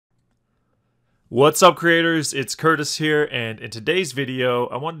What's up, creators? It's Curtis here, and in today's video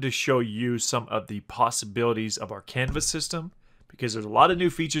I wanted to show you some of the possibilities of our canvas system because there's a lot of new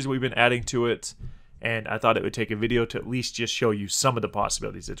features we've been adding to it, and I thought it would take a video to at least just show you some of the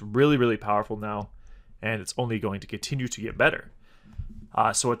possibilities. It's really powerful now, and it's only going to continue to get better.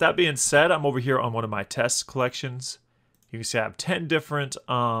 So with that being said, I'm over here on one of my test collections. You can see I have 10 different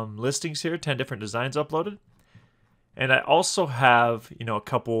listings here, 10 different designs uploaded. And I also have, a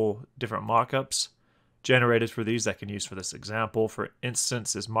couple different mockups generated for these that I can use for this example. For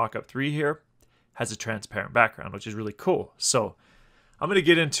instance, this mockup 3 here has a transparent background, which is really cool. So I'm going to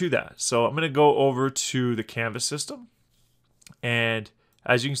get into that. So I'm going to go over to the canvas system. And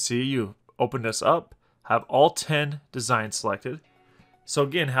as you can see, you open this up, have all 10 designs selected. So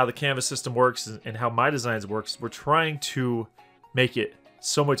again, how the canvas system works and how MyDesigns works, we're trying to make it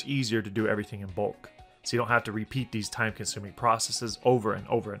so much easier to do everything in bulk. So you don't have to repeat these time-consuming processes over and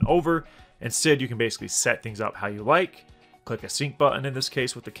over and over. Instead, you can basically set things up how you like, click a sync button in this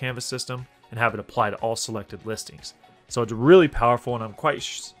case with the canvas system, and have it apply to all selected listings. So it's really powerful, and I'm quite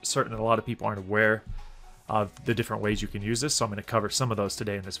certain that a lot of people aren't aware of the different ways you can use this, so I'm going to cover some of those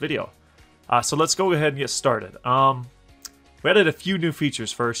today in this video. So let's go ahead and get started. We added a few new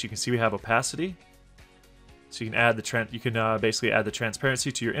features first. You can see we have opacity. So you can add basically add the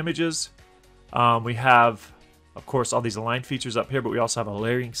transparency to your images. We have, of course, all these align features up here, but we also have a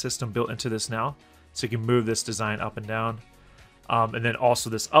layering system built into this now. So you can move this design up and down. And then also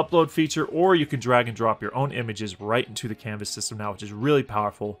this upload feature, or you can drag and drop your own images right into the canvas system now, which is really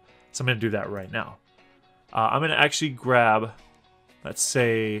powerful. So I'm going to do that right now. I'm going to actually grab, let's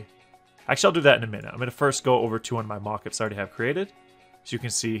say, actually I'll do that in a minute. I'm going to first go over to one of my mockups I already have created. So you can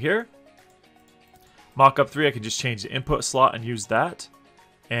see here, mockup 3, I can just change the input slot and use that.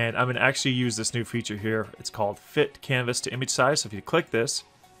 And I'm going to actually use this new feature here. It's called Fit Canvas to Image Size. So if you click this,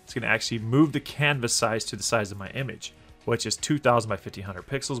 it's going to actually move the canvas size to the size of my image, which is 2000 by 1500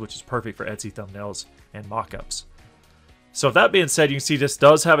 pixels, which is perfect for Etsy thumbnails and mockups. So with that being said, you can see this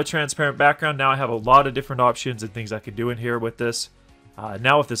does have a transparent background. Now I have a lot of different options and things I can do in here with this.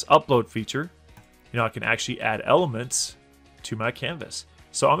 Now with this upload feature, I can actually add elements to my canvas.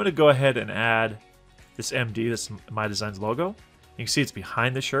 So I'm going to go ahead and add this MD, this MyDesigns logo. You can see it's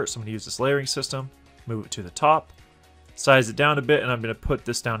behind the shirt, so I'm going to use this layering system, move it to the top, size it down a bit, and I'm going to put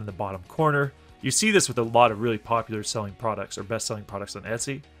this down in the bottom corner. You see this with a lot of really popular selling products or best-selling products on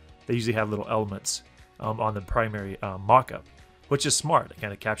Etsy. They usually have little elements on the primary mockup, which is smart. It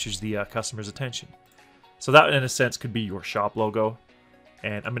kind of captures the customer's attention. So that, in a sense, could be your shop logo.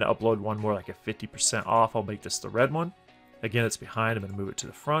 And I'm going to upload one more, like a 50% off. I'll make this the red one. Again, it's behind. I'm going to move it to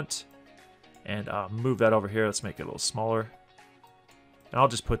the front and move that over here. Let's make it a little smaller. And I'll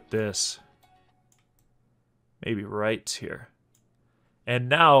just put this maybe right here. And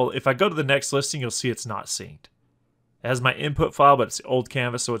now, if I go to the next listing, you'll see it's not synced. It has my input file, but it's the old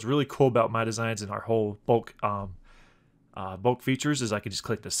canvas. So what's really cool about MyDesigns and our whole bulk features is I can just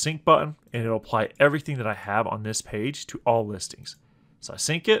click the sync button, and it'll apply everything that I have on this page to all listings. So I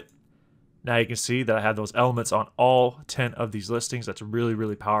sync it. Now you can see that I have those elements on all 10 of these listings. That's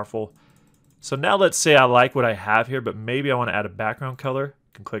really powerful. So now let's say I like what I have here, but maybe I want to add a background color.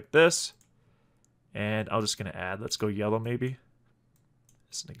 I can click this, and I'm just going to add, let's go yellow maybe.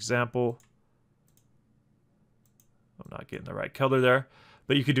 As an example. I'm not getting the right color there,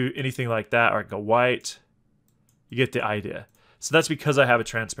 but you could do anything like that, or go white. You get the idea. So that's because I have a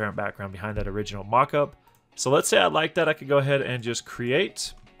transparent background behind that original mockup. So let's say I like that, I could go ahead and just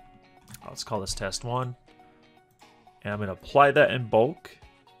create. Let's call this test 1. And I'm going to apply that in bulk.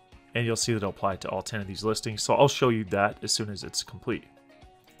 And you'll see that it'll apply to all 10 of these listings. So I'll show you that as soon as it's complete.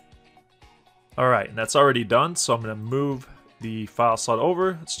 Alright, and that's already done. So I'm going to move the file slot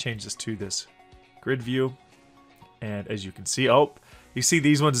over. Let's change this to this grid view. And as you can see, you see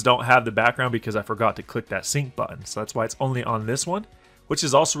these ones don't have the background because I forgot to click that sync button. So that's why it's only on this one, which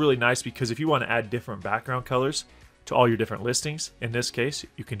is also really nice because if you want to add different background colors to all your different listings, in this case,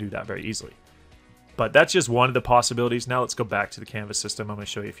 you can do that very easily. But that's just one of the possibilities. Now let's go back to the canvas system. I'm going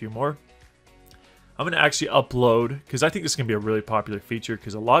to show you a few more. I'm going to actually upload, because I think this is going to be a really popular feature,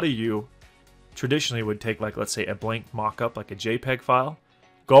 because a lot of you traditionally would take, like, let's say a blank mockup, like a JPEG file,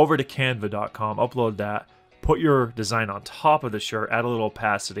 go over to canva.com, upload that, put your design on top of the shirt, add a little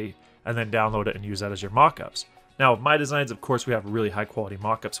opacity, and then download it and use that as your mockups. Now with MyDesigns, of course, we have really high quality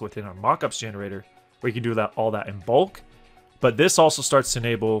mockups within our mockups generator where you can do all that in bulk. But this also starts to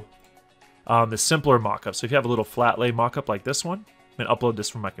enable the simpler mockup. So if you have a little flat lay mockup like this one, I'm going to upload this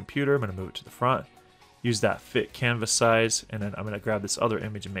from my computer. I'm going to move it to the front, use that fit canvas size, and then I'm going to grab this other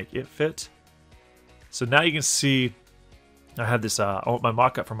image and make it fit. So now you can see I have this my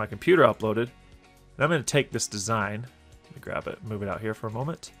mockup from my computer uploaded. And I'm going to take this design, let me grab it, move it out here for a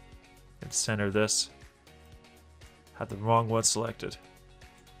moment, and center this. Had the wrong one selected.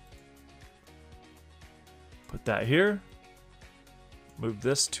 Put that here. Move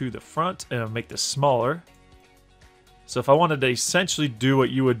this to the front, and I'll make this smaller. So if I wanted to essentially do what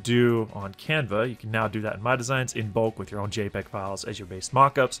you would do on Canva, you can now do that in MyDesigns in bulk with your own JPEG files as your base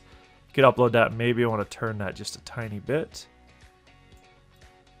mockups. You could upload that. Maybe I want to turn that just a tiny bit.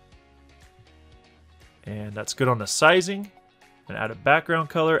 And that's good on the sizing. And add a background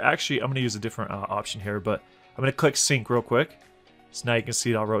color. Actually, I'm going to use a different option here, but I'm going to click sync real quick. So now you can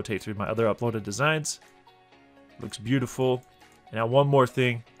see it. I'll rotate through my other uploaded designs. Looks beautiful. And now one more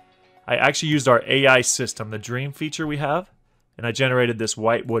thing. I actually used our AI system, the dream feature we have, and I generated this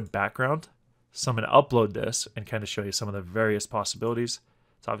white wood background. So I'm going to upload this and kind of show you some of the various possibilities.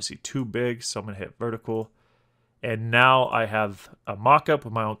 It's obviously too big, so I'm going to hit vertical. And now I have a mockup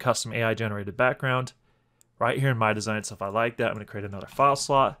with my own custom AI generated background right here in MyDesigns. So if I like that, I'm going to create another file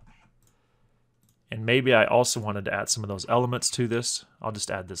slot. And maybe I also wanted to add some of those elements to this. I'll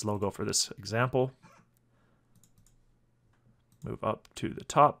just add this logo for this example. Move up to the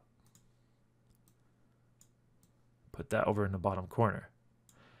top. Put that over in the bottom corner.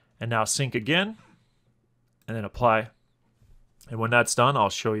 And now sync again, and then apply. And when that's done, I'll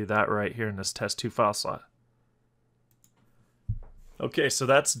show you that right here in this test 2 file slot. Okay, so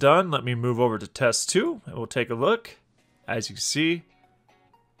that's done. Let me move over to test 2, and we'll take a look. As you can see,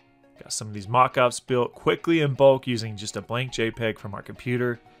 got some of these mockups built quickly in bulk using just a blank JPEG from our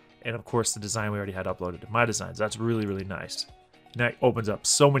computer. And of course, the design we already had uploaded to MyDesigns. That's really, really nice. And that opens up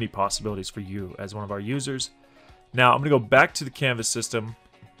so many possibilities for you as one of our users. Now, I'm going to go back to the Canvas system.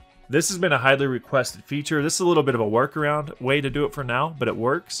 This has been a highly requested feature. This is a little bit of a workaround way to do it for now, but it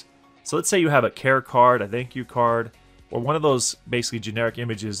works. So let's say you have a care card, a thank you card, or one of those basically generic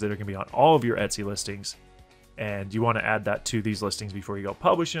images that are going to be on all of your Etsy listings, and you want to add that to these listings before you go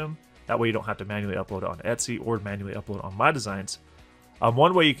publish them. That way you don't have to manually upload it on Etsy or manually upload it on MyDesigns.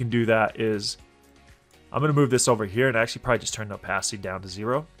 One way you can do that is, I'm going to move this over here and actually probably just turn the opacity down to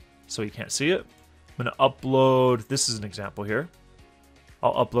 0 so you can't see it. I'm going to upload, this is an example here.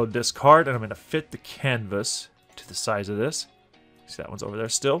 I'll upload this card and I'm going to fit the canvas to the size of this. See, that one's over there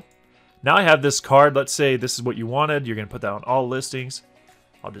still. Now I have this card. Let's say this is what you wanted. You're going to put that on all listings.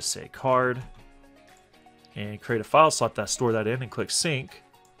 I'll just say card and create a file slot that store that in and click sync.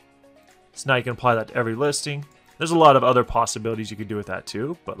 So now you can apply that to every listing. There's a lot of other possibilities you could do with that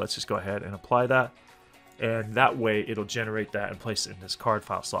too, but let's just go ahead and apply that. And that way it'll generate that and place it in this card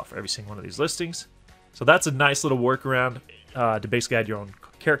file slot for every single one of these listings. So that's a nice little workaround to basically add your own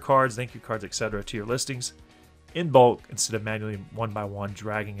care cards, thank you cards, etc. to your listings in bulk instead of manually one by one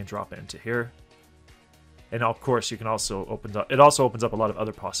dragging and dropping into here. And of course, you can also opens up a lot of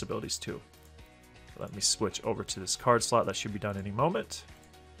other possibilities too. Let me switch over to this card slot. That should be done any moment.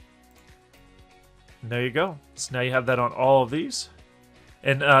 And there you go. So now you have that on all of these.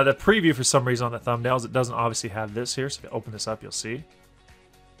 And the preview, for some reason on the thumbnails, it doesn't obviously have this here. So if you open this up, you'll see.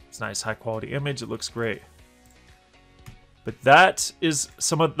 It's a nice high quality image. It looks great. But that is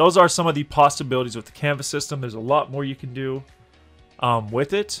those are some of the possibilities with the Canvas system. There's a lot more you can do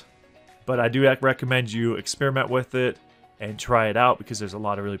with it. But I do recommend you experiment with it and try it out because there's a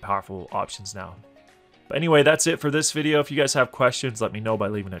lot of really powerful options now. But anyway, that's it for this video. If you guys have questions, let me know by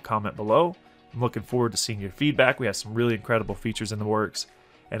leaving a comment below. I'm looking forward to seeing your feedback. We have some really incredible features in the works.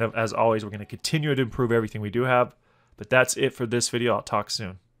 And as always, we're going to continue to improve everything we do have. But that's it for this video. I'll talk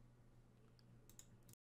soon.